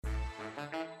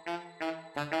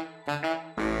Thank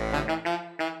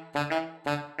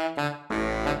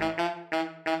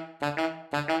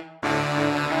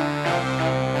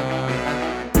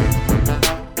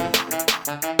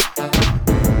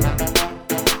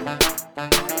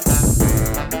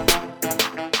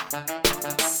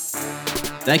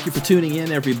you for tuning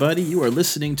in, everybody. You are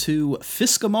listening to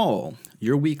Fiscamall,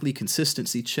 your weekly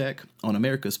consistency check on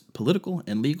America's political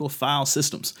and legal file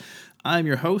systems. I'm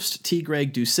your host, T.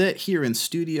 Greg Doucette, here in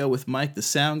studio with Mike the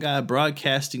Sound Guy,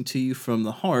 broadcasting to you from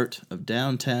the heart of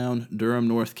downtown Durham,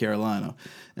 North Carolina.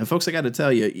 And folks, I got to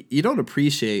tell you, you don't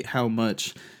appreciate how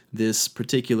much this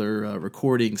particular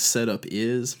recording setup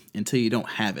is until you don't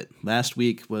have it. Last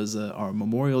week was our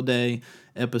Memorial Day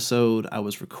episode. I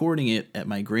was recording it at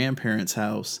my grandparents'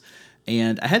 house,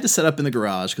 and I had to set up in the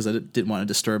garage because I didn't want to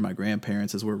disturb my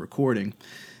grandparents as we're recording.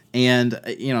 And,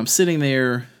 I'm sitting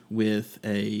there with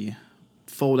a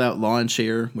fold-out lawn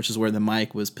chair, which is where the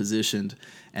mic was positioned,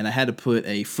 and I had to put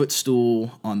a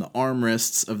footstool on the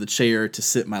armrests of the chair to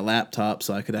sit my laptop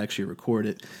so I could actually record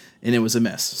it, and it was a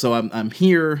mess. So I'm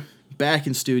here back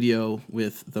in studio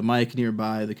with the mic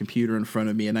nearby, the computer in front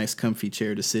of me, a nice comfy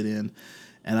chair to sit in,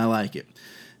 and I like it.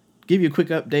 Give you a quick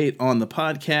update on the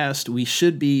podcast. We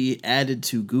should be added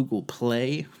to Google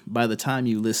Play by the time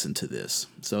you listen to this.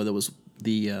 So there was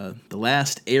the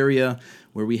last area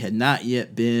where we had not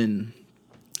yet been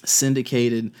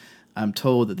syndicated. I'm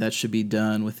told that should be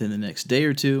done within the next day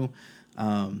or two.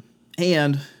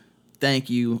 And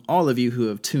thank you, all of you who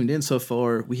have tuned in so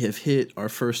far. We have hit our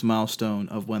first milestone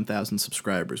of 1,000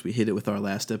 subscribers. We hit it with our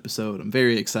last episode. I'm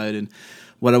very excited.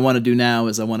 What I want to do now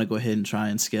is I want to go ahead and try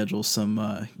and schedule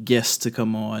some guests to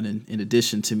come on, in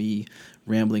addition to me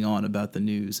rambling on about the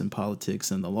news and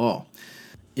politics and the law.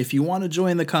 If you want to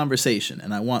join the conversation,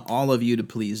 and I want all of you to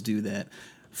please do that,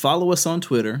 follow us on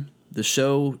Twitter. The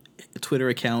show Twitter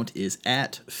account is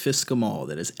at Fiscamall.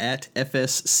 That is at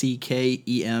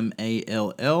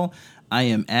FSCKEMALL. I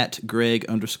am at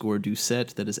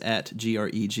Greg_Doucette. That is at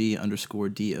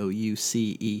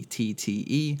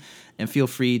GREG_DOUCETTE. And feel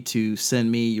free to send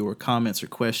me your comments or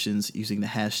questions using the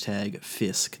hashtag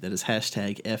FISC. That is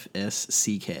hashtag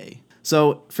FSCK.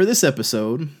 So for this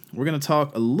episode, we're going to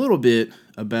talk a little bit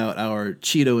about our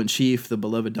Cheeto-in-Chief, the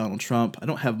beloved Donald Trump. I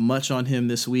don't have much on him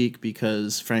this week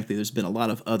because, frankly, there's been a lot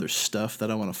of other stuff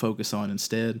that I want to focus on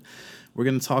instead. We're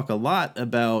going to talk a lot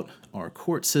about our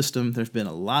court system. There's been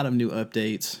a lot of new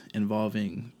updates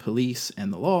involving police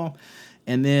and the law.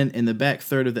 And then in the back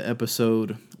third of the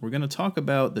episode, we're going to talk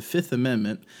about the Fifth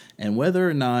Amendment and whether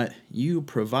or not you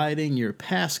providing your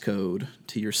passcode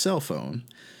to your cell phone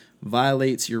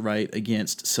violates your right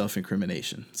against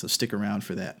self-incrimination. So stick around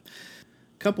for that.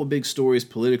 A couple big stories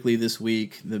politically this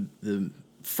week. The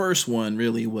first one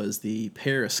really was the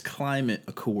Paris Climate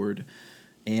Accord.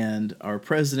 And our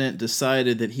president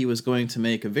decided that he was going to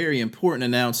make a very important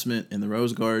announcement in the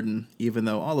Rose Garden, even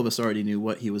though all of us already knew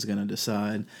what he was going to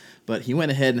decide. But he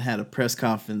went ahead and had a press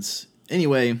conference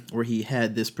anyway, where he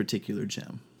had this particular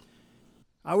gem.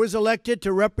 I was elected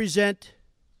to represent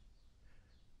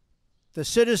the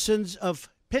citizens of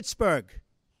Pittsburgh,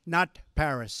 not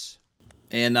Paris.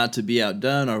 And not to be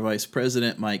outdone, our Vice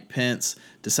President, Mike Pence,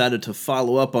 decided to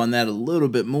follow up on that a little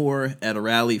bit more at a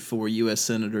rally for U.S.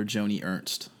 Senator Joni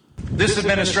Ernst. This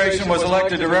administration was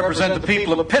elected to represent the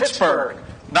people of Pittsburgh,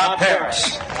 not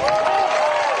Paris.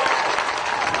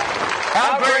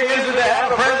 How great is it to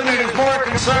have a president who's more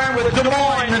concerned with Des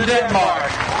Moines than Denmark?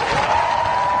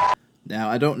 Now,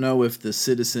 I don't know if the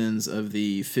citizens of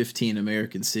the 15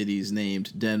 American cities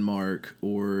named Denmark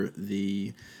or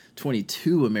the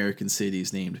 22 American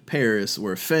cities named Paris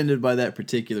were offended by that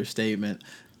particular statement,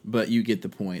 but you get the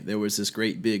point. There was this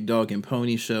great big dog and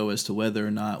pony show as to whether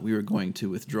or not we were going to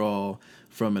withdraw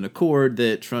from an accord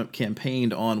that Trump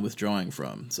campaigned on withdrawing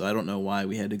from. So I don't know why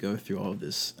we had to go through all of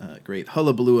this great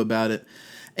hullabaloo about it.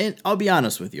 And I'll be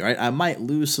honest with you, right? I might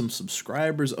lose some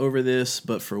subscribers over this,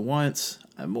 but for once,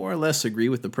 I more or less agree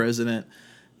with the president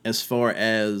as far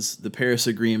as the Paris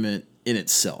Agreement in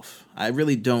itself. I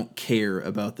really don't care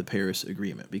about the Paris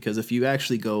Agreement because if you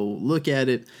actually go look at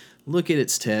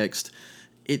its text,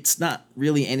 it's not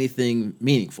really anything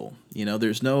meaningful. You know,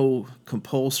 there's no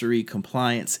compulsory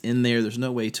compliance in there. There's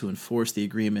no way to enforce the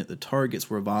agreement. The targets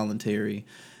were voluntary.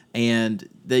 And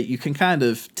that you can kind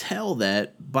of tell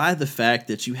that by the fact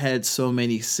that you had so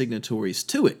many signatories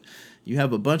to it. You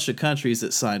have a bunch of countries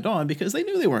that signed on because they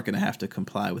knew they weren't going to have to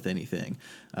comply with anything.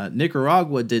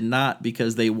 Nicaragua did not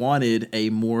because they wanted a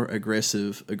more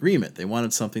aggressive agreement. They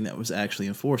wanted something that was actually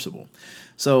enforceable.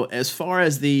 So as far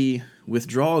as the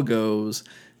withdrawal goes,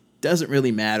 doesn't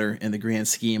really matter in the grand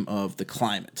scheme of the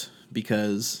climate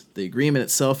because the agreement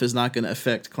itself is not going to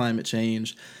affect climate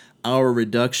change. Our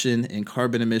reduction in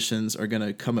carbon emissions are going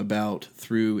to come about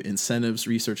through incentives,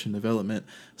 research and development,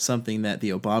 something that the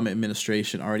Obama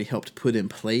administration already helped put in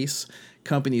place.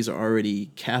 Companies are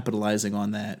already capitalizing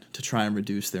on that to try and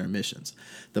reduce their emissions.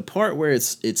 The part where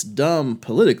it's dumb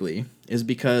politically is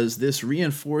because this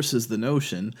reinforces the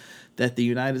notion that the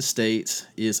United States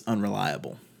is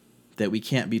unreliable, that we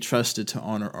can't be trusted to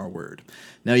honor our word.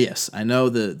 Now, yes, I know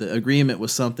the agreement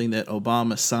was something that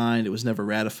Obama signed. It was never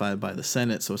ratified by the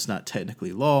Senate, so it's not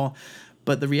technically law.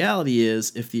 But the reality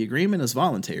is, if the agreement is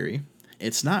voluntary,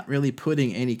 it's not really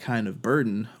putting any kind of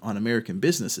burden on American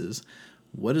businesses.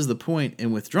 What is the point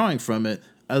in withdrawing from it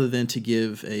other than to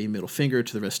give a middle finger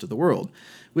to the rest of the world,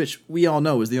 which we all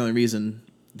know is the only reason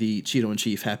the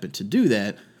Cheeto-in-Chief happened to do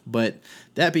that. But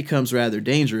that becomes rather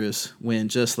dangerous when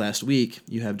just last week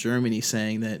you have Germany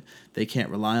saying that they can't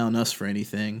rely on us for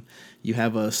anything. You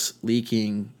have us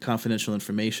leaking confidential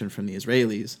information from the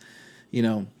Israelis. You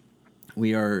know,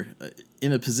 we are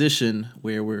in a position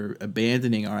where we're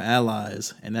abandoning our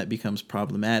allies, and that becomes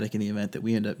problematic in the event that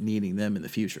we end up needing them in the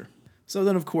future. So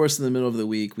then, of course, in the middle of the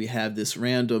week, we have this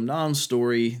random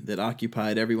non-story that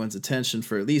occupied everyone's attention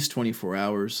for at least 24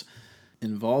 hours,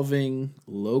 involving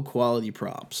low-quality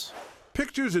props.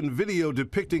 Pictures and video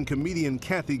depicting comedian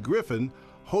Kathy Griffin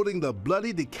holding the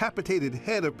bloody, decapitated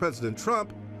head of President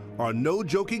Trump are no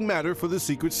joking matter for the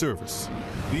Secret Service.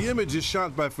 The image is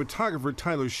shot by photographer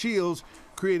Tyler Shields,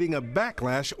 creating a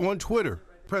backlash on Twitter.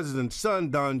 President's son,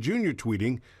 Don Jr.,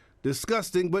 tweeting,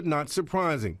 "Disgusting but not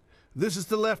surprising. This is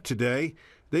the left today.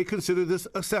 They consider this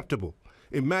acceptable.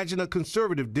 Imagine a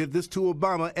conservative did this to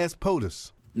Obama as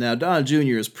POTUS." Now, Don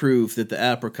Jr. is proof that the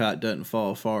apricot doesn't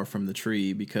fall far from the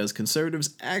tree, because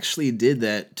conservatives actually did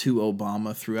that to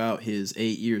Obama throughout his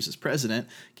 8 years as president.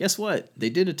 Guess what? They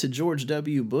did it to George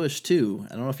W. Bush, too.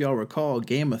 I don't know if y'all recall,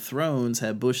 Game of Thrones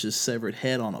had Bush's severed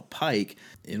head on a pike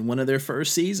in one of their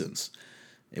first seasons.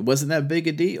 It wasn't that big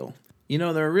a deal. You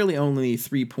know, there are really only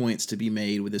 3 points to be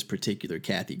made with this particular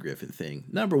Kathy Griffin thing.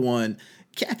 Number one,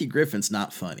 Kathy Griffin's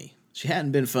not funny. She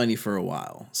hadn't been funny for a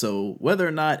while. So whether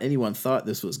or not anyone thought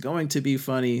this was going to be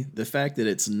funny, the fact that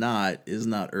it's not is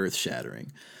not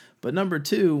earth-shattering. But number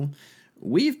two,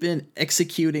 we've been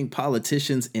executing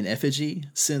politicians in effigy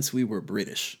since we were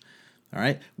British. All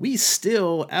right? We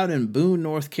still, out in Boone,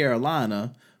 North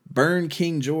Carolina, burn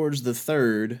King George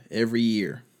III every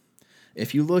year.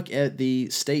 If you look at the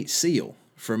state seal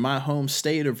for my home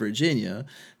state of Virginia,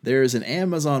 there is an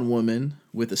Amazon woman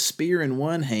with a spear in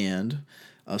one hand,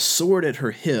 a sword at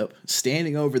her hip,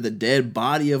 standing over the dead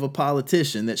body of a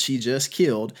politician that she just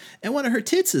killed, and one of her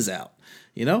tits is out.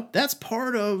 You know, that's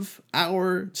part of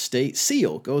our state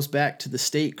seal. It goes back to the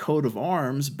state coat of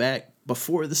arms back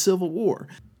before the Civil War.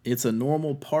 It's a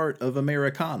normal part of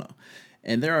Americana.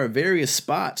 And there are various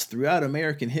spots throughout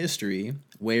American history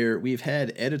where we've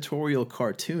had editorial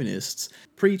cartoonists,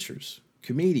 preachers,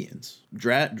 comedians,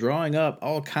 drawing up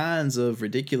all kinds of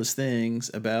ridiculous things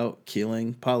about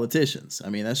killing politicians. I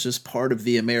mean, that's just part of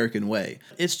the American way.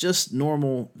 It's just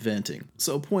normal venting.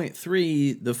 So point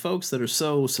three, the folks that are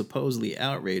so supposedly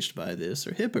outraged by this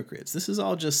are hypocrites. This is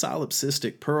all just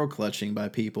solipsistic pearl clutching by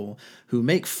people who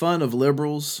make fun of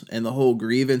liberals and the whole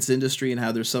grievance industry and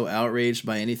how they're so outraged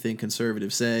by anything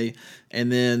conservatives say.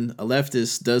 And then a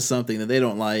leftist does something that they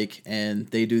don't like and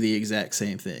they do the exact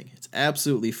same thing. It's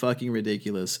absolutely fucking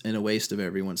ridiculous and a waste of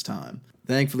everyone's time.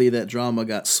 Thankfully, that drama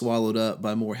got swallowed up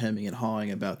by more hemming and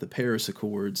hawing about the Paris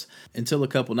Accords until a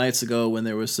couple nights ago when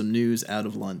there was some news out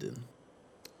of London.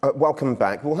 Welcome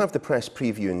back. We'll have the press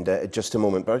preview in just a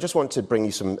moment, but I just want to bring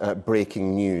you some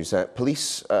breaking news.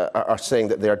 Police are saying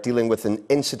that they are dealing with an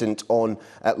incident on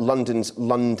London's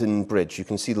London Bridge. You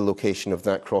can see the location of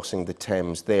that crossing the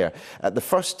Thames there. The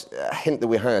first hint that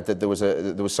we had that there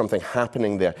was something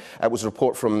happening there was a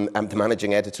report from the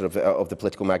managing editor of the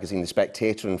political magazine The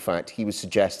Spectator. In fact, he was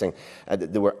suggesting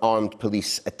that there were armed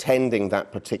police attending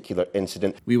that particular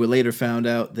incident. We would later found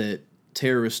out that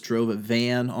terrorists drove a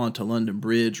van onto London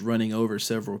Bridge, running over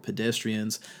several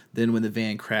pedestrians. Then when the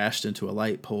van crashed into a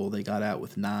light pole, they got out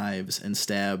with knives and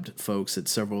stabbed folks at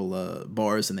several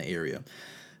bars in the area.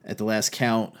 At the last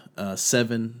count,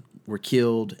 7 were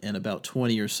killed and about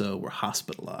 20 or so were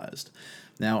hospitalized.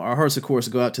 Now, our hearts, of course,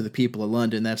 go out to the people of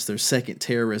London. That's their second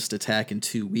terrorist attack in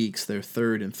 2 weeks, their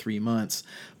third in 3 months.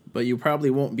 But you probably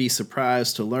won't be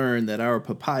surprised to learn that our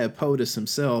papaya POTUS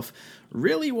himself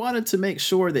really wanted to make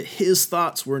sure that his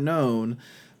thoughts were known,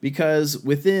 because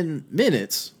within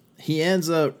minutes, he ends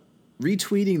up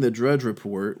retweeting the Drudge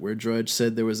Report, where Drudge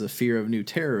said there was a fear of new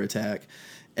terror attack,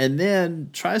 and then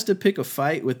tries to pick a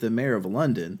fight with the mayor of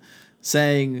London.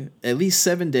 saying at least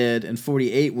 7 dead and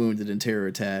 48 wounded in terror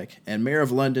attack, and Mayor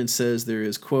of London says there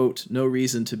is, quote, no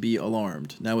reason to be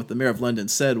alarmed. Now, what the Mayor of London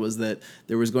said was that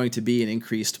there was going to be an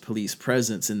increased police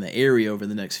presence in the area over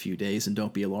the next few days, and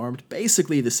don't be alarmed.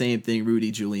 Basically the same thing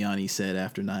Rudy Giuliani said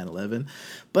after 9/11.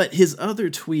 But his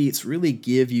other tweets really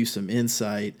give you some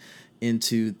insight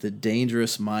into the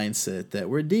dangerous mindset that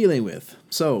we're dealing with.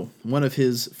 So, one of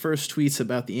his first tweets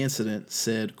about the incident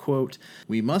said, quote,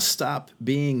 we must stop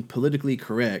being politically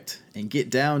correct and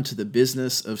get down to the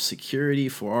business of security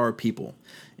for our people.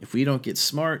 If we don't get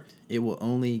smart, it will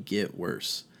only get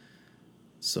worse.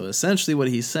 So essentially what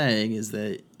he's saying is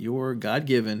that your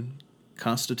God-given,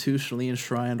 constitutionally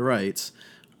enshrined rights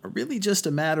are really just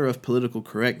a matter of political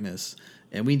correctness,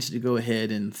 and we need to go ahead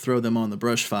and throw them on the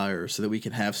brush fire so that we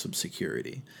can have some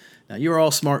security. Now, you're all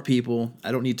smart people.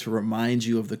 I don't need to remind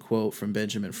you of the quote from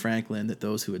Benjamin Franklin that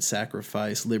those who would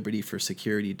sacrifice liberty for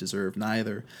security deserve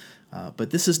neither.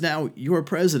 But this is now your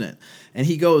president. And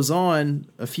he goes on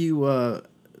a few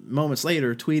moments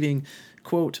later tweeting,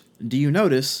 quote, do you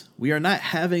notice we are not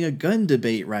having a gun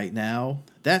debate right now?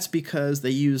 That's because they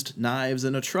used knives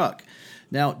in a truck.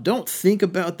 Now, don't think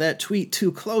about that tweet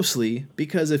too closely,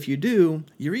 because if you do,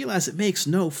 you realize it makes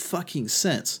no fucking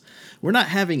sense. We're not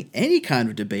having any kind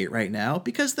of debate right now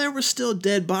because there were still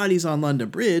dead bodies on London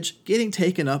Bridge getting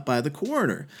taken up by the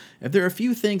coroner. If there are a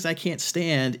few things I can't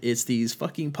stand, it's these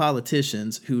fucking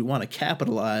politicians who want to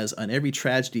capitalize on every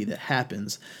tragedy that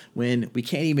happens when we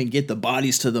can't even get the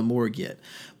bodies to the morgue yet.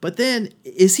 But then,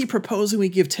 is he proposing we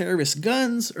give terrorists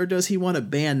guns, or does he want to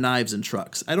ban knives and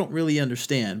trucks? I don't really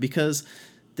understand, because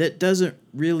that doesn't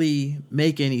really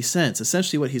make any sense.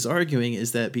 Essentially what he's arguing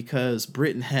is that because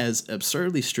Britain has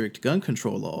absurdly strict gun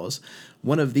control laws,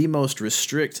 one of the most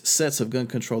restrict sets of gun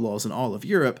control laws in all of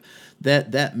Europe,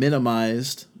 that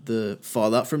minimized the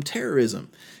fallout from terrorism.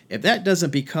 If that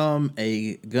doesn't become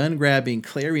a gun-grabbing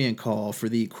clarion call for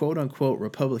the quote-unquote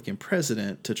Republican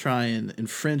president to try and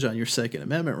infringe on your Second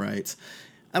Amendment rights,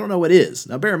 I don't know what is.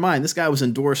 Now, bear in mind, this guy was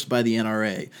endorsed by the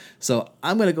NRA, so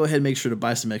I'm going to go ahead and make sure to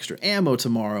buy some extra ammo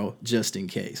tomorrow just in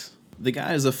case. The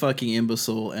guy is a fucking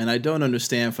imbecile, and I don't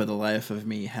understand for the life of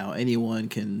me how anyone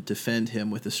can defend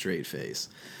him with a straight face.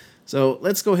 So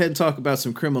let's go ahead and talk about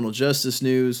some criminal justice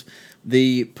news.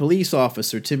 The police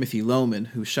officer, Timothy Loman,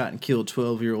 who shot and killed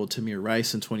 12-year-old Tamir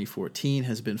Rice in 2014,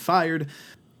 has been fired.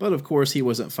 But of course, he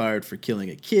wasn't fired for killing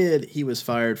a kid. He was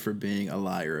fired for being a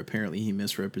liar. Apparently, he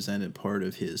misrepresented part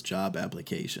of his job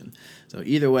application. So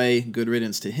either way, good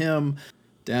riddance to him.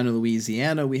 Down in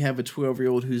Louisiana, we have a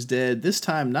 12-year-old who's dead, this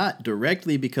time not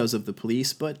directly because of the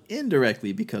police, but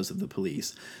indirectly because of the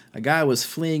police. A guy was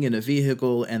fleeing in a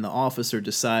vehicle, and the officer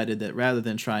decided that rather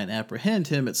than try and apprehend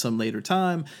him at some later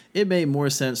time, it made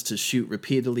more sense to shoot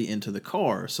repeatedly into the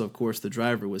car. So, of course, the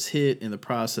driver was hit in the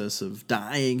process of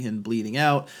dying and bleeding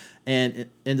out, and it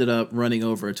ended up running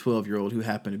over a 12-year-old who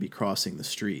happened to be crossing the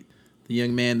street. The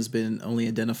young man has been only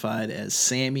identified as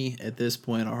Sammy at this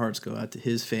point. Our hearts go out to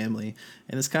his family.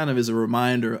 And this kind of is a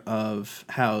reminder of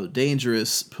how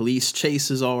dangerous police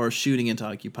chases are, shooting into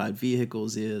occupied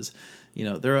vehicles is. You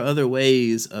know, there are other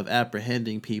ways of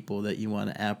apprehending people that you want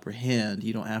to apprehend.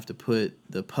 You don't have to put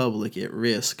the public at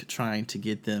risk trying to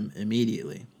get them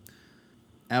immediately.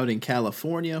 Out in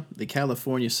California, the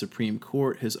California Supreme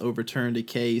Court has overturned a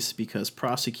case because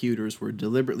prosecutors were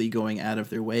deliberately going out of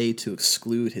their way to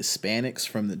exclude Hispanics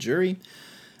from the jury.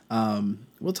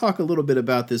 We'll talk a little bit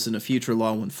about this in a future Law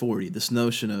 140, this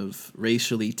notion of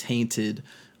racially tainted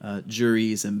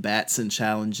juries and Batson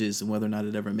challenges and whether or not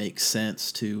it ever makes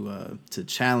sense to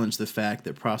challenge the fact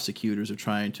that prosecutors are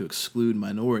trying to exclude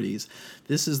minorities.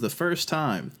 This is the first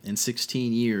time in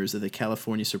 16 years that the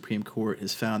California Supreme Court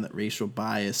has found that racial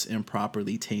bias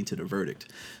improperly tainted a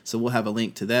verdict. So we'll have a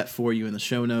link to that for you in the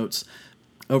show notes.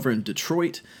 Over in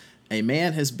Detroit, a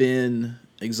man has been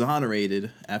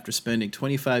exonerated after spending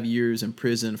 25 years in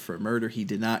prison for a murder he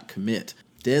did not commit.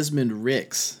 Desmond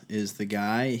Ricks is the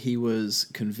guy. He was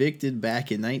convicted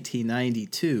back in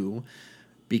 1992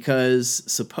 because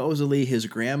supposedly his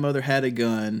grandmother had a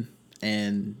gun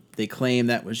and they claim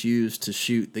that was used to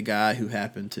shoot the guy who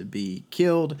happened to be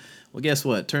killed. Well, guess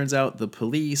what? Turns out the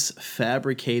police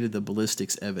fabricated the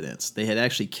ballistics evidence. They had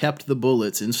actually kept the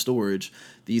bullets in storage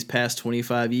these past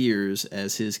 25 years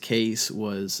as his case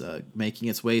was making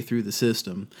its way through the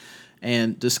system,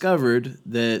 and discovered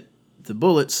that the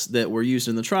bullets that were used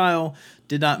in the trial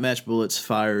did not match bullets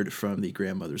fired from the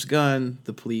grandmother's gun.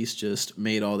 The police just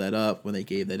made all that up when they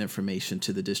gave that information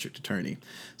to the district attorney.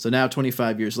 So now,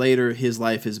 25 years later, his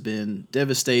life has been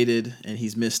devastated, and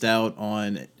he's missed out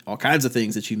on all kinds of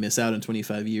things that you miss out in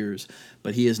 25 years,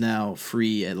 but he is now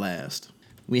free at last.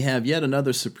 We have yet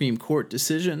another Supreme Court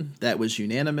decision that was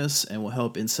unanimous and will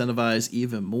help incentivize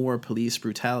even more police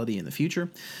brutality in the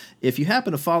future. If you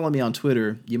happen to follow me on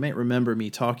Twitter, you might remember me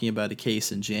talking about a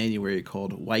case in January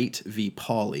called White v.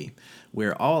 Pauley,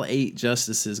 where all 8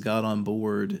 justices got on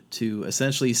board to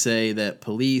essentially say that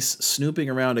police snooping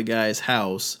around a guy's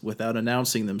house without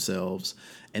announcing themselves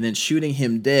and then shooting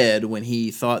him dead when he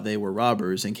thought they were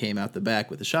robbers and came out the back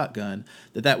with a shotgun,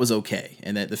 that was okay,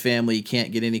 and that the family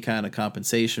can't get any kind of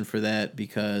compensation for that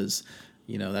because,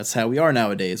 you know, that's how we are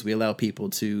nowadays. We allow people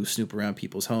to snoop around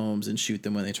people's homes and shoot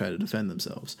them when they try to defend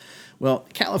themselves. Well,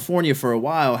 California for a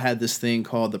while had this thing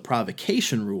called the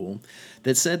provocation rule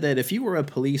that said that if you were a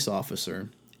police officer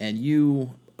and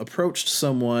you approached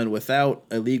someone without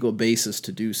a legal basis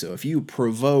to do so, if you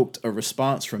provoked a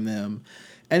response from them,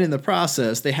 and in the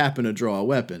process, they happen to draw a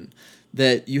weapon,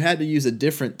 that you had to use a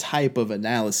different type of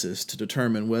analysis to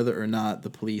determine whether or not the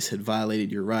police had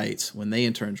violated your rights when they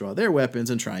in turn draw their weapons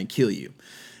and try and kill you.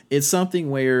 It's something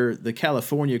where the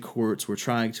California courts were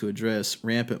trying to address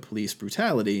rampant police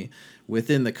brutality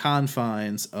within the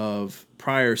confines of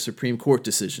prior Supreme Court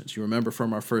decisions. You remember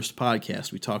from our first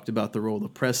podcast, we talked about the role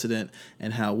of precedent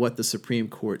and how what the Supreme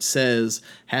Court says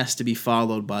has to be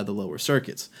followed by the lower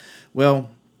circuits. Well,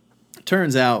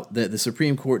 turns out that the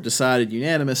Supreme Court decided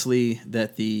unanimously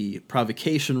that the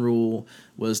provocation rule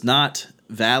was not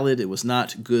valid, it was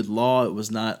not good law, it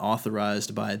was not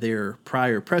authorized by their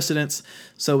prior precedents.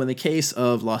 So in the case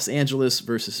of Los Angeles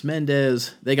versus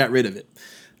Mendez, they got rid of it.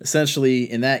 Essentially,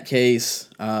 in that case,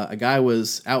 a guy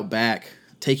was out back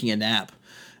taking a nap,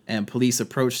 and police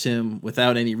approached him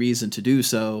without any reason to do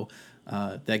so.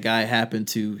 That guy happened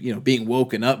to, being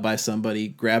woken up by somebody,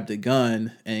 grabbed a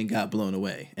gun and got blown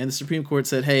away. And the Supreme Court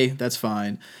said, hey, that's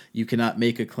fine. You cannot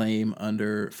make a claim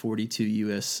under 42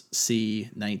 U.S.C.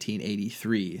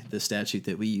 1983, the statute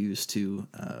that we use to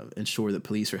ensure that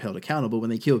police are held accountable when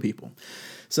they kill people.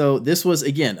 So this was,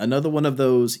 again, another one of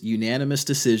those unanimous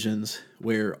decisions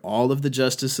where all of the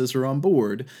justices are on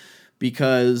board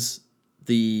because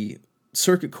the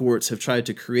circuit courts have tried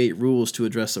to create rules to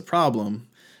address a problem,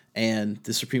 and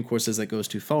the Supreme Court says that goes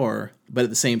too far. But at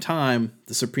the same time,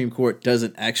 the Supreme Court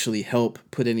doesn't actually help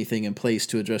put anything in place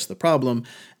to address the problem,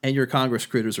 and your Congress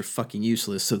critters are fucking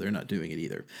useless, so they're not doing it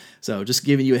either. So just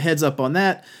giving you a heads up on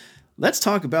that. Let's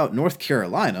talk about North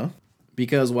Carolina,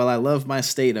 because while I love my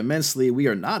state immensely, we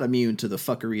are not immune to the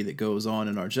fuckery that goes on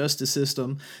in our justice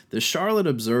system. The Charlotte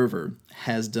Observer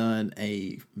has done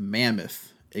a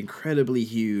mammoth, incredibly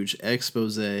huge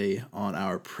expose on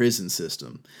our prison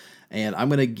system. And I'm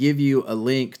going to give you a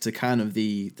link to kind of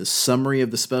the summary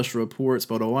of the special reports.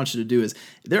 But what I want you to do is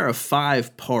there are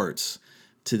 5 parts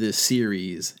to this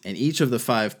series, and each of the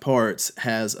 5 parts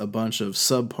has a bunch of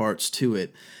subparts to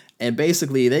it. And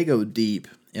basically, they go deep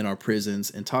in our prisons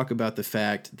and talk about the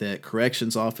fact that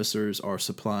corrections officers are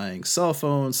supplying cell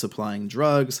phones, supplying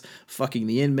drugs, fucking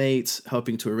the inmates,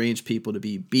 helping to arrange people to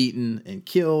be beaten and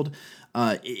killed.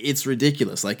 It's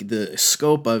ridiculous. Like, the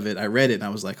scope of it, I read it and I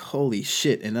was like, holy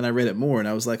shit. And then I read it more and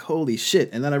I was like, holy shit.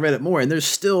 And then I read it more and there's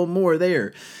still more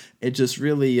there. It just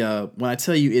really, when I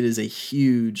tell you it is a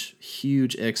huge,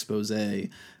 huge expose,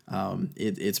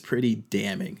 it's pretty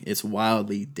damning. It's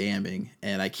wildly damning.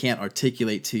 And I can't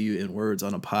articulate to you in words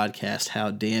on a podcast how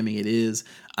damning it is.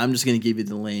 I'm just going to give you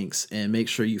the links and make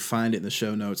sure you find it in the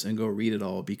show notes and go read it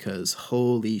all, because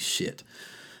holy shit.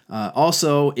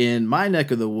 Also, in my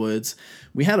neck of the woods,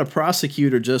 we had a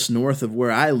prosecutor just north of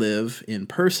where I live in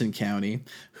Person County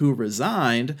who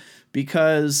resigned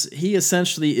because he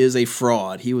essentially is a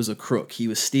fraud. He was a crook. He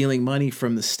was stealing money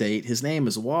from the state. His name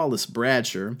is Wallace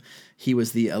Bradsher. He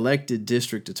was the elected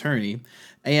district attorney.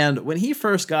 And when he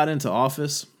first got into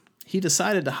office, he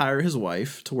decided to hire his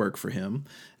wife to work for him,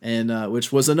 and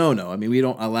which was a no-no. I mean, we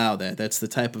don't allow that. That's the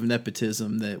type of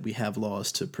nepotism that we have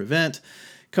laws to prevent.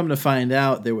 Come to find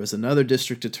out, there was another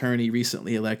district attorney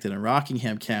recently elected in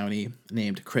Rockingham County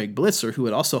named Craig Blitzer, who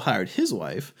had also hired his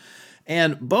wife.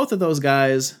 And both of those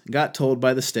guys got told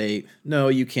by the state, no,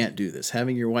 you can't do this.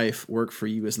 Having your wife work for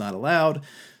you is not allowed.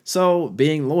 So,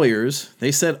 being lawyers,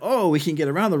 they said, oh, we can get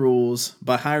around the rules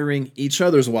by hiring each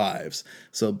other's wives.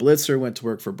 So Blitzer went to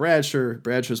work for Bradsher,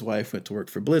 Bradsher's wife went to work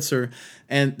for Blitzer,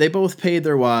 and they both paid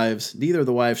their wives. Neither of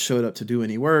the wives showed up to do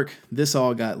any work. This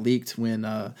all got leaked when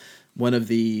one of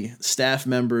the staff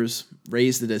members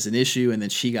raised it as an issue, and then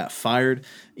she got fired.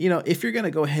 You know, if you're going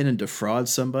to go ahead and defraud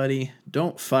somebody,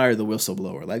 don't fire the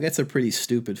whistleblower. Like, that's a pretty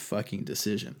stupid fucking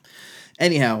decision.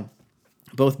 Anyhow,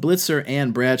 both Blitzer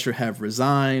and Bradsher have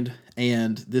resigned,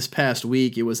 And this past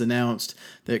week, it was announced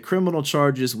that criminal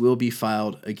charges will be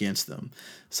filed against them.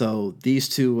 So these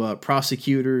two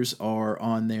prosecutors are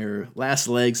on their last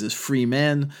legs as free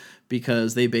men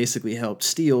because they basically helped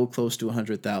steal close to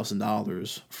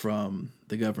 $100,000 from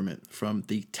the government, from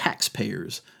the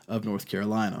taxpayers of North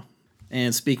Carolina.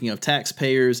 And speaking of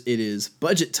taxpayers, it is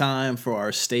budget time for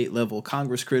our state-level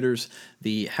Congress critters.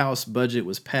 The House budget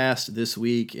was passed this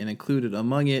week, and included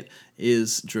among it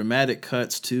is dramatic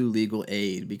cuts to legal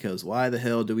aid, because why the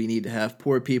hell do we need to have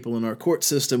poor people in our court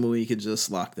system when we could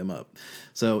just lock them up?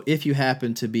 So if you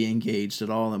happen to be engaged at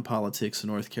all in politics in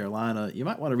North Carolina, you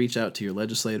might want to reach out to your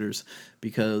legislators,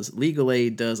 because legal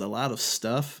aid does a lot of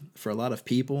stuff for a lot of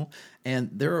people, and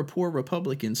there are poor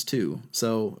Republicans too.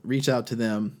 So reach out to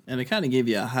them, and to kind of give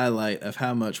you a highlight of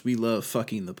how much we love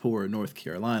fucking the poor in North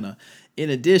Carolina. In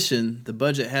addition, the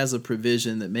budget has a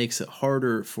provision that makes it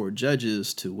harder for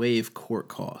judges to waive court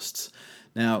costs.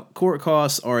 Now, court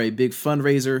costs are a big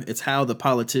fundraiser. It's how the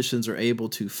politicians are able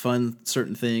to fund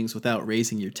certain things without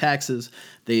raising your taxes.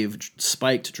 They've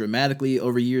spiked dramatically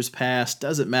over years past.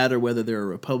 Doesn't matter whether there are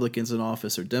Republicans in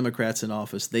office or Democrats in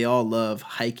office. They all love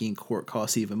hiking court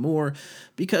costs even more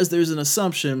because there's an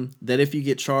assumption that if you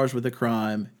get charged with a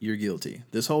crime, you're guilty.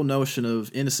 This whole notion of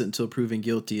innocent until proven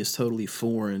guilty is totally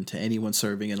foreign to anyone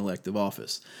serving an elective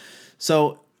office.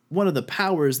 So one of the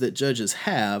powers that judges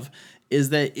have is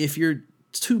that if you're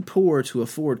too poor to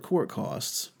afford court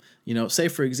costs, say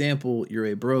for example, you're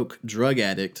a broke drug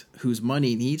addict whose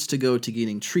money needs to go to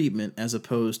getting treatment as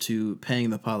opposed to paying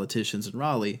the politicians in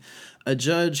Raleigh, a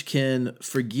judge can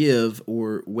forgive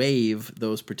or waive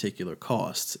those particular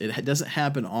costs. It doesn't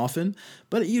happen often,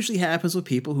 but it usually happens with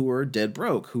people who are dead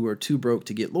broke, who are too broke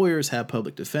to get lawyers, have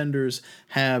public defenders,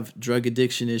 have drug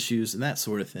addiction issues, and that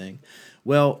sort of thing.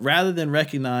 Well, rather than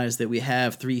recognize that we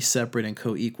have three separate and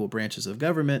co-equal branches of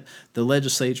government, the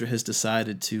legislature has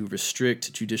decided to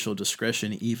restrict judicial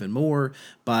discretion even more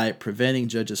by preventing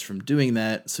judges from doing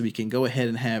that, so we can go ahead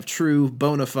and have true,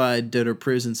 bona fide debtor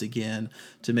prisons again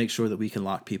to make sure that we can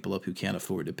lock people up who can't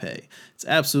afford to pay. It's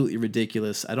absolutely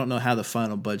ridiculous. I don't know how the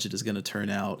final budget is going to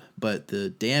turn out, but the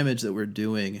damage that we're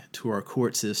doing to our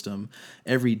court system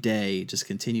every day just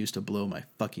continues to blow my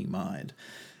fucking mind.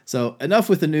 So enough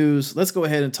with the news. Let's go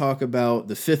ahead and talk about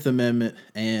the Fifth Amendment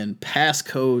and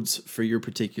passcodes for your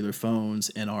particular phones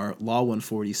in our Law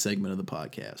 140 segment of the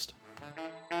podcast.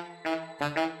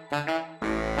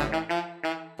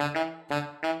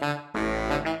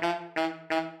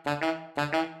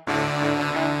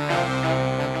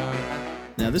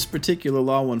 Now, this particular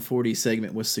Law 140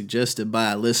 segment was suggested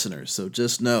by a listener, so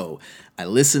just know I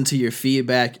listen to your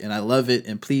feedback and I love it,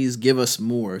 and please give us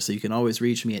more. So you can always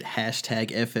reach me at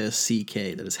hashtag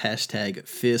FSCK, that is hashtag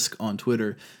Fisk on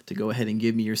Twitter, to go ahead and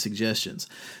give me your suggestions.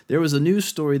 There was a news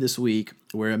story this week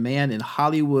where a man in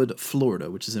Hollywood, Florida,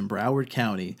 which is in Broward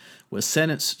County, was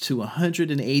sentenced to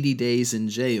 180 days in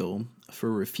jail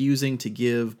for refusing to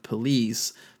give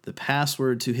police the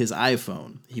password to his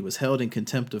iPhone. He was held in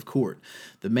contempt of court.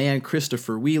 The man,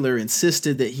 Christopher Wheeler,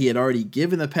 insisted that he had already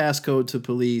given the passcode to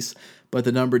police, but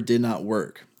the number did not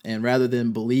work. And rather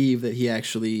than believe that he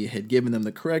actually had given them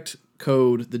the correct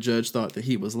code, the judge thought that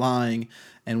he was lying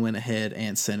and went ahead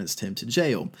and sentenced him to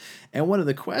jail. And one of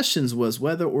the questions was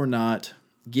whether or not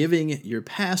giving your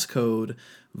passcode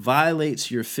violates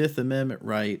your Fifth Amendment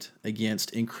right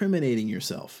against incriminating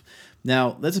yourself.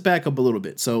 Now, let's back up a little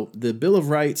bit. So the Bill of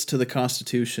Rights to the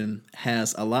Constitution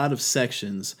has a lot of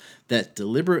sections that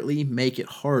deliberately make it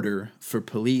harder for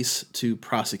police to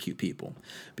prosecute people,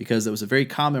 because it was a very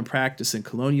common practice in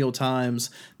colonial times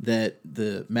that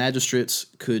the magistrates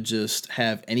could just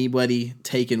have anybody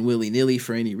taken willy-nilly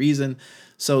for any reason.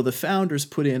 So the founders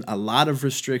put in a lot of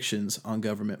restrictions on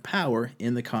government power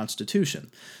in the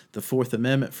Constitution. The Fourth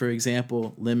Amendment, for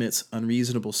example, limits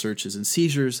unreasonable searches and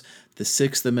seizures. The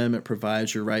Sixth Amendment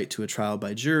provides your right to a trial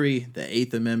by jury. The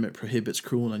Eighth Amendment prohibits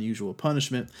cruel and unusual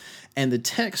punishment. And the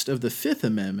text of the Fifth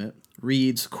Amendment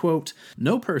reads, quote,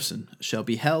 "No person shall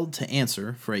be held to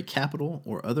answer for a capital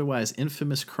or otherwise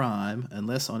infamous crime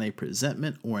unless on a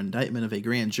presentment or indictment of a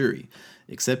grand jury,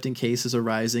 except in cases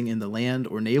arising in the land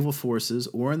or naval forces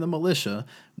or in the militia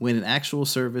when in actual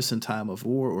service in time of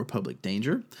war or public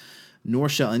danger. Nor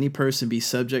shall any person be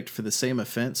subject for the same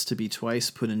offense to be twice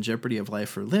put in jeopardy of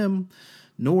life or limb,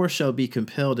 nor shall be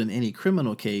compelled in any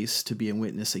criminal case to be a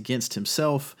witness against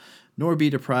himself, nor be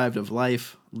deprived of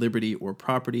life, liberty, or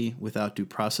property without due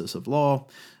process of law,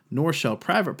 nor shall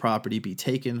private property be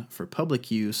taken for public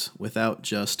use without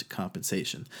just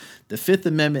compensation." The Fifth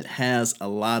Amendment has a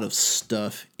lot of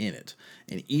stuff in it,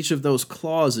 and each of those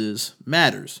clauses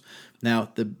matters. Now,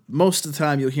 most of the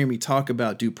time you'll hear me talk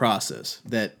about due process,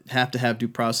 that have to have due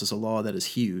process of law. That is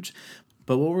huge.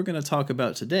 But what we're going to talk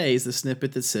about today is the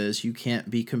snippet that says you can't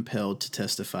be compelled to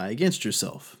testify against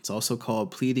yourself. It's also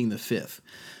called pleading the fifth.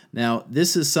 Now,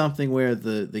 this is something where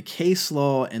the case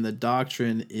law and the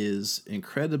doctrine is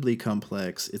incredibly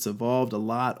complex. It's evolved a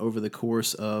lot over the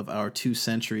course of our 2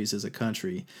 centuries as a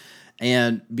country.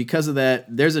 And because of that,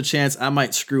 there's a chance I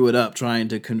might screw it up trying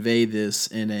to convey this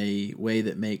in a way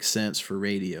that makes sense for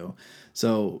radio.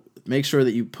 So make sure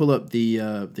that you pull up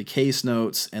the case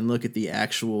notes and look at the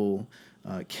actual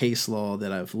case law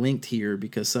that I've linked here,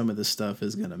 because some of this stuff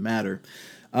is going to matter.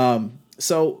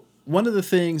 So one of the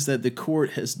things that the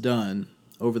court has done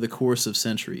over the course of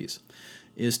centuries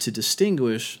is to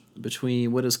distinguish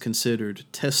between what is considered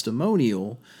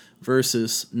testimonial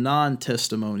versus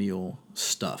non-testimonial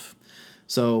stuff.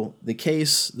 So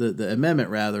the amendment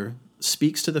rather,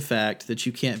 speaks to the fact that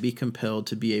you can't be compelled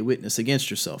to be a witness against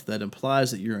yourself. That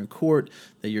implies that you're in court,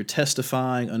 that you're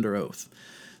testifying under oath.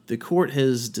 The court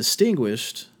has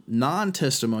distinguished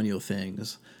non-testimonial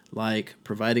things like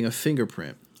providing a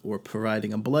fingerprint or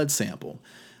providing a blood sample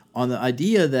on the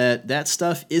idea that that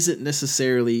stuff isn't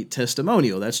necessarily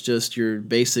testimonial. That's just your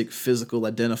basic physical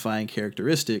identifying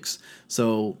characteristics.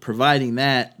 So providing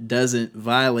that doesn't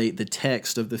violate the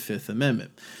text of the Fifth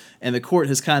Amendment. And the court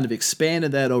has kind of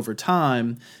expanded that over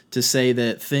time to say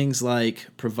that things like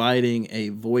providing a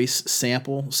voice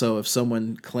sample, so if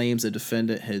someone claims a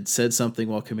defendant had said something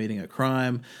while committing a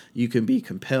crime, you can be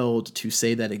compelled to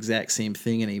say that exact same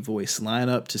thing in a voice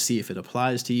lineup to see if it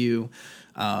applies to you.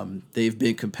 They've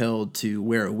been compelled to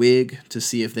wear a wig to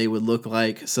see if they would look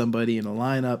like somebody in a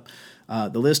lineup.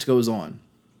 The list goes on.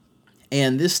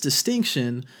 And this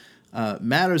distinction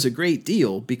matters a great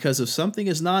deal because if something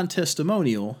is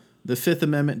non-testimonial, the Fifth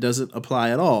Amendment doesn't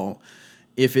apply at all.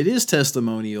 If it is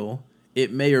testimonial,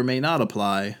 it may or may not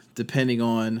apply depending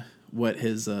on what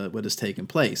has taken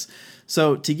place.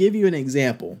 So to give you an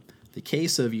example, the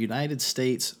case of United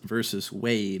States versus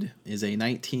Wade is a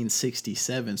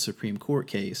 1967 Supreme Court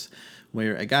case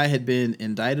where a guy had been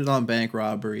indicted on bank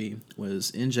robbery, was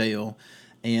in jail,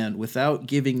 and without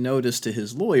giving notice to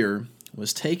his lawyer,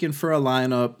 was taken for a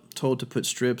lineup, told to put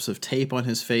strips of tape on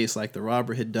his face like the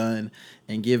robber had done,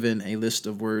 and given a list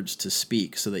of words to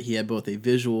speak so that he had both a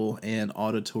visual and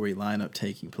auditory lineup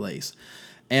taking place.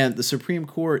 And the Supreme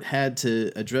Court had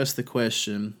to address the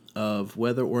question of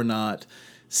whether or not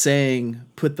saying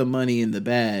 "put the money in the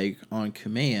bag" on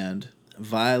command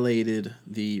violated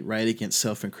the right against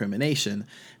self-incrimination,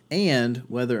 and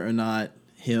whether or not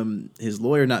his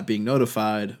lawyer not being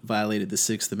notified violated the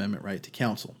Sixth Amendment right to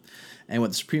counsel. And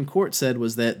what the Supreme Court said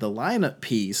was that the lineup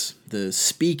piece, the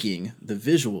speaking, the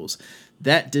visuals,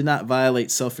 that did not violate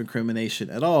self-incrimination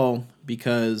at all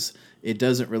because it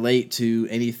doesn't relate to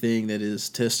anything that is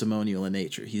testimonial in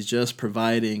nature. He's just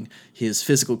providing his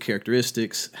physical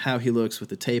characteristics, how he looks with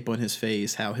the tape on his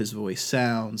face, how his voice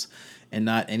sounds, and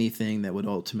not anything that would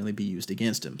ultimately be used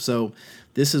against him. So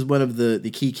this is one of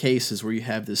the key cases where you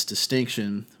have this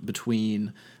distinction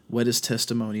between what is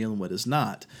testimonial and what is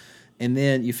not. And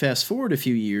then you fast forward a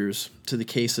few years to the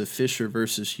case of Fisher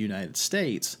versus United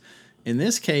States. In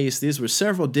this case, these were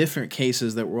several different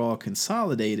cases that were all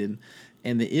consolidated,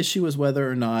 and the issue was whether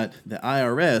or not the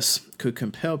IRS could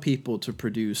compel people to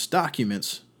produce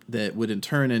documents that would in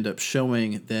turn end up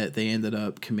showing that they ended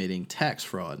up committing tax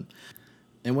fraud.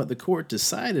 And what the court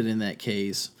decided in that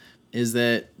case is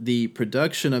that the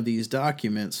production of these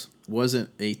documents wasn't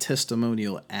a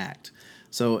testimonial act.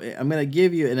 So I'm going to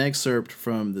give you an excerpt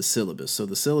from the syllabus. So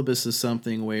the syllabus is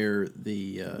something where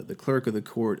the clerk of the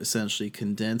court essentially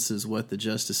condenses what the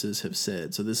justices have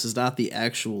said. So this is not the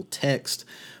actual text,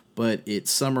 but it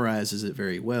summarizes it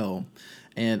very well.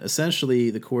 And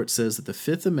essentially, the court says that the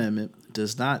Fifth Amendment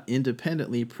does not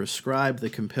independently prescribe the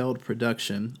compelled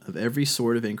production of every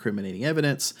sort of incriminating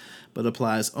evidence, but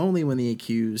applies only when the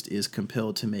accused is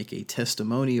compelled to make a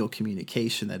testimonial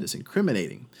communication that is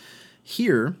incriminating.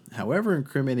 Here, however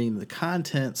incriminating the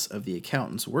contents of the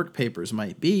accountant's work papers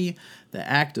might be, the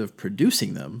act of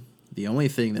producing them, the only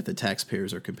thing that the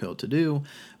taxpayers are compelled to do,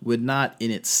 would not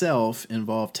in itself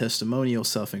involve testimonial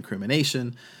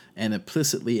self-incrimination, and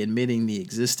implicitly admitting the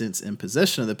existence and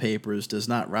possession of the papers does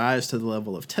not rise to the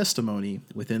level of testimony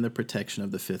within the protection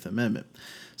of the Fifth Amendment.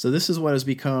 So this is what has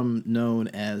become known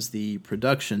as the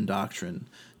production doctrine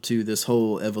to this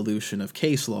whole evolution of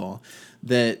case law,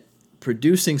 that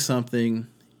producing something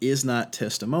is not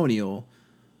testimonial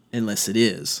unless it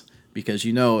is. Because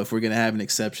if we're going to have an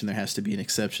exception, there has to be an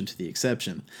exception to the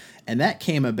exception. And that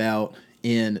came about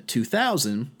in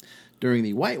 2000 during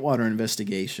the Whitewater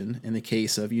investigation in the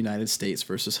case of United States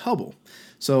versus Hubbell.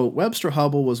 So Webster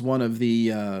Hubbell was one of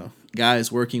the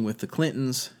guys working with the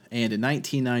Clintons, and in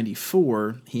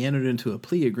 1994, he entered into a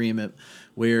plea agreement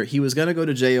where he was going to go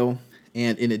to jail,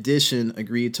 and in addition,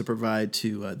 agreed to provide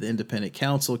to the independent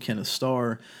counsel, Kenneth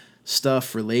Starr,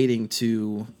 stuff relating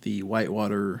to the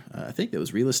Whitewater, I think it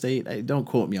was real estate. Don't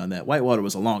quote me on that. Whitewater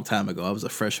was a long time ago. I was a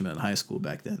freshman in high school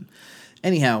back then.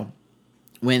 Anyhow,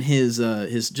 when his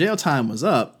jail time was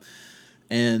up,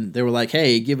 and they were like,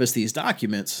 hey, give us these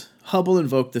documents, Hubbell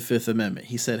invoked the Fifth Amendment.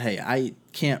 He said, hey, I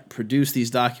can't produce these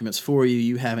documents for you.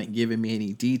 You haven't given me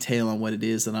any detail on what it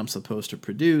is that I'm supposed to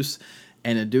produce.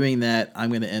 And in doing that, I'm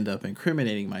going to end up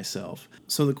incriminating myself.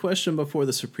 So the question before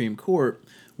the Supreme Court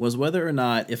was whether or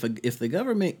not if the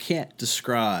government can't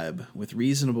describe with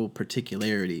reasonable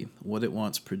particularity what it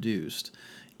wants produced,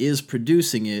 is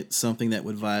producing it something that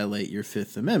would violate your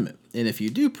Fifth Amendment? And if you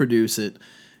do produce it,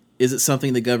 is it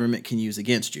something the government can use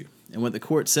against you? And what the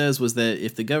court says was that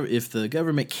if the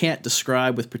government can't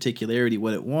describe with particularity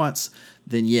what it wants,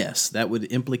 then yes, that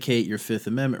would implicate your Fifth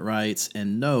Amendment rights,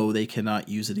 and no, they cannot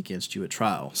use it against you at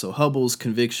trial. So Hubbell's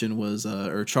conviction was,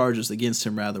 or charges against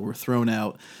him rather, were thrown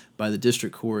out by the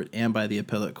district court and by the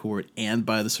appellate court and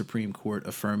by the Supreme Court,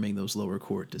 affirming those lower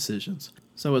court decisions.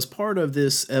 So as part of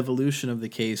this evolution of the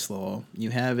case law,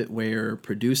 you have it where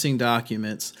producing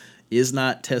documents is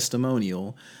not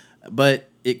testimonial, but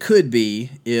it could be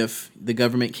if the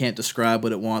government can't describe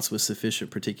what it wants with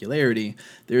sufficient particularity.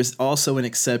 There's also an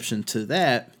exception to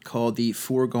that called the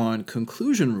foregone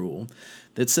conclusion rule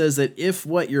that says that if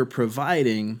what you're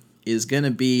providing is going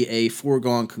to be a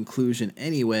foregone conclusion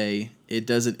anyway, it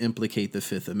doesn't implicate the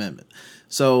Fifth Amendment.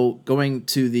 So going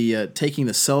to the taking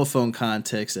the cell phone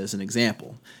context as an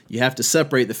example, you have to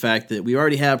separate the fact that we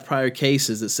already have prior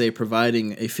cases that say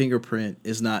providing a fingerprint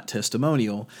is not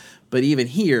testimonial. But even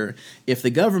here, if the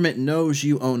government knows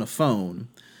you own a phone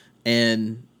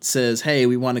and says, hey,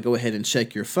 we want to go ahead and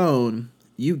check your phone,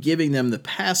 you giving them the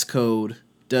passcode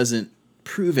doesn't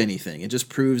prove anything. It just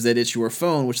proves that it's your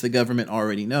phone, which the government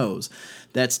already knows.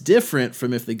 That's different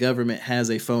from if the government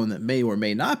has a phone that may or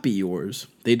may not be yours.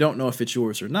 They don't know if it's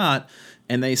yours or not,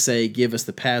 and they say, give us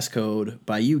the passcode.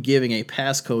 By you giving a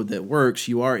passcode that works,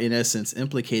 you are in essence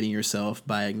implicating yourself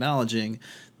by acknowledging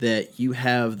that you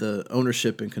have the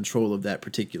ownership and control of that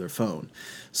particular phone.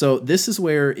 So this is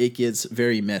where it gets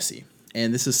very messy.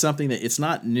 And this is something that it's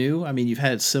not new. I mean, you've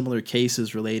had similar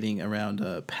cases relating around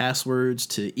passwords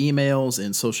to emails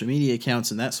and social media accounts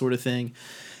and that sort of thing.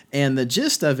 And the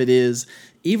gist of it is,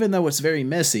 even though it's very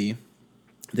messy,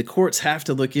 the courts have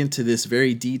to look into this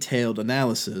very detailed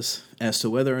analysis as to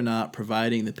whether or not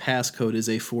providing the passcode is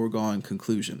a foregone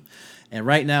conclusion. And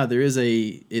right now,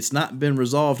 it's not been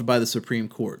resolved by the Supreme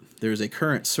Court. There is a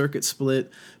current circuit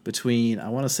split between, I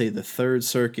want to say, the 3rd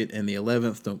Circuit and the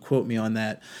 11th. Don't quote me on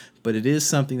that. But it is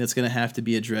something that's going to have to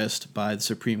be addressed by the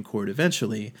Supreme Court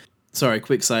eventually. Sorry,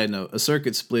 quick side note. A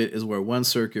circuit split is where one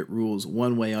circuit rules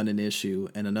one way on an issue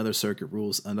and another circuit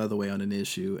rules another way on an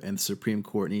issue, and the Supreme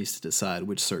Court needs to decide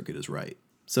which circuit is right.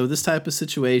 So this type of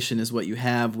situation is what you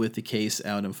have with the case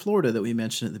out in Florida that we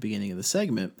mentioned at the beginning of the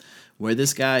segment, where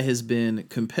this guy has been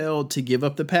compelled to give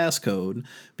up the passcode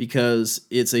because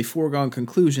it's a foregone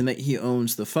conclusion that he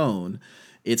owns the phone.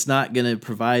 It's not going to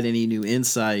provide any new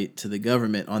insight to the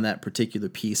government on that particular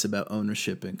piece about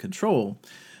ownership and control.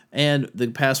 And the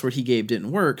password he gave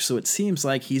didn't work, so it seems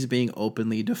like he's being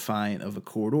openly defiant of a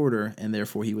court order, and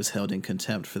therefore he was held in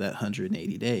contempt for that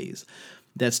 180 days.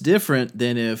 That's different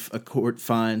than if a court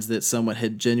finds that someone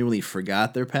had genuinely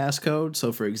forgot their passcode.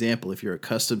 So, for example, if you're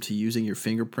accustomed to using your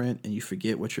fingerprint and you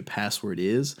forget what your password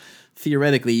is,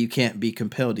 theoretically you can't be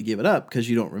compelled to give it up because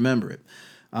you don't remember it.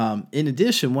 In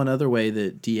addition, one other way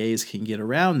that DAs can get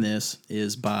around this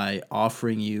is by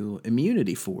offering you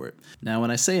immunity for it. Now,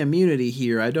 when I say immunity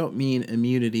here, I don't mean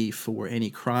immunity for any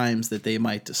crimes that they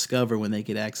might discover when they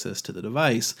get access to the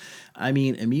device. I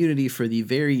mean immunity for the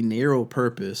very narrow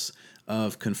purpose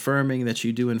of confirming that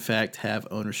you do in fact have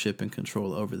ownership and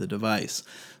control over the device.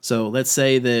 So let's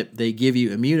say that they give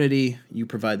you immunity, you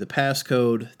provide the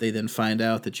passcode, they then find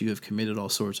out that you have committed all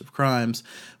sorts of crimes.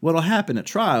 What'll happen at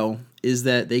trial is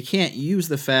that they can't use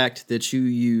the fact that you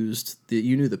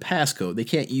knew the passcode. They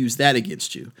can't use that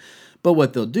against you. But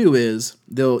what they'll do is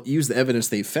they'll use the evidence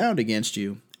they found against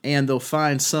you, and they'll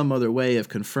find some other way of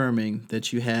confirming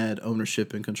that you had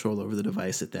ownership and control over the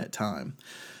device at that time.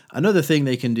 Another thing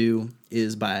they can do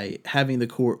is by having the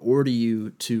court order you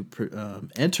to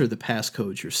enter the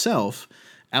passcode yourself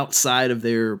outside of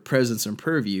their presence and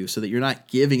purview so that you're not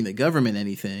giving the government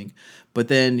anything, but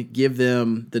then give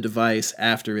them the device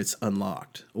after it's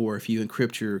unlocked. Or if you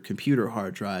encrypt your computer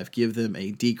hard drive, give them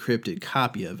a decrypted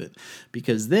copy of it,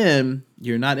 because then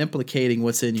you're not implicating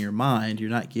what's in your mind. You're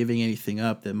not giving anything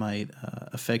up that might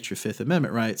affect your Fifth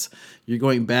Amendment rights. You're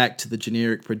going back to the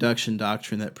generic production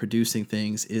doctrine that producing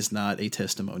things is not a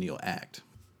testimonial act.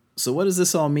 So what does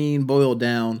this all mean boiled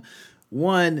down?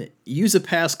 One, use a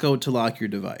passcode to lock your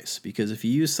device, because if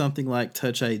you use something like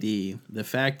Touch ID, the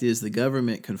fact is the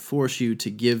government can force you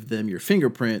to give them your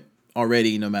fingerprint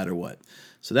already no matter what.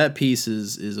 So that piece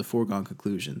is a foregone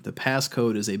conclusion. The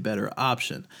passcode is a better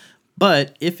option.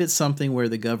 But if it's something where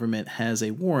the government has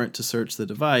a warrant to search the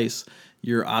device,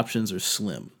 your options are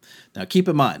slim. Now, keep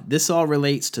in mind, this all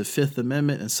relates to Fifth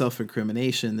Amendment and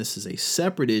self-incrimination. This is a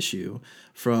separate issue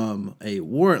from a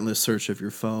warrantless search of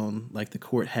your phone like the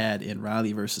court had in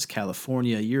Riley versus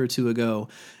California a year or two ago.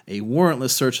 A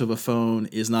warrantless search of a phone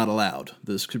is not allowed.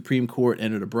 The Supreme Court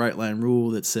entered a bright line rule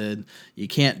that said you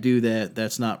can't do that.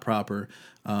 That's not proper.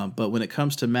 But when it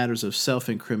comes to matters of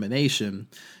self-incrimination,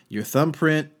 your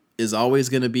thumbprint is always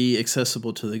going to be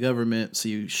accessible to the government, so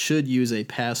you should use a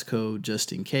passcode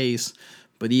just in case.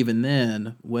 But even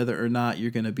then, whether or not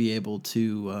you're going to be able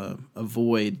to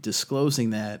avoid disclosing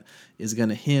that is going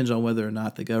to hinge on whether or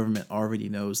not the government already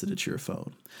knows that it's your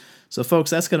phone. So, folks,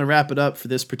 that's going to wrap it up for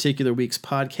this particular week's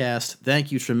podcast. Thank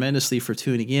you tremendously for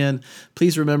tuning in.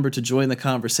 Please remember to join the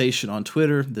conversation on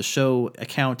Twitter. The show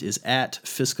account is at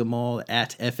Fiscamall,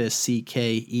 at FSCKEMALL.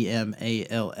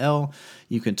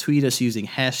 You can tweet us using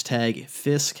hashtag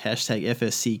Fisk, hashtag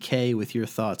FSCK with your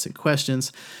thoughts and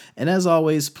questions. And as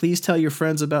always, please tell your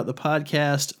friends about the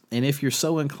podcast. And if you're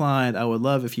so inclined, I would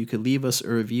love if you could leave us a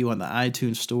review on the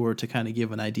iTunes store to kind of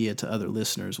give an idea to other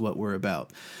listeners what we're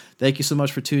about. Thank you so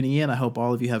much for tuning in. I hope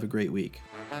all of you have a great week.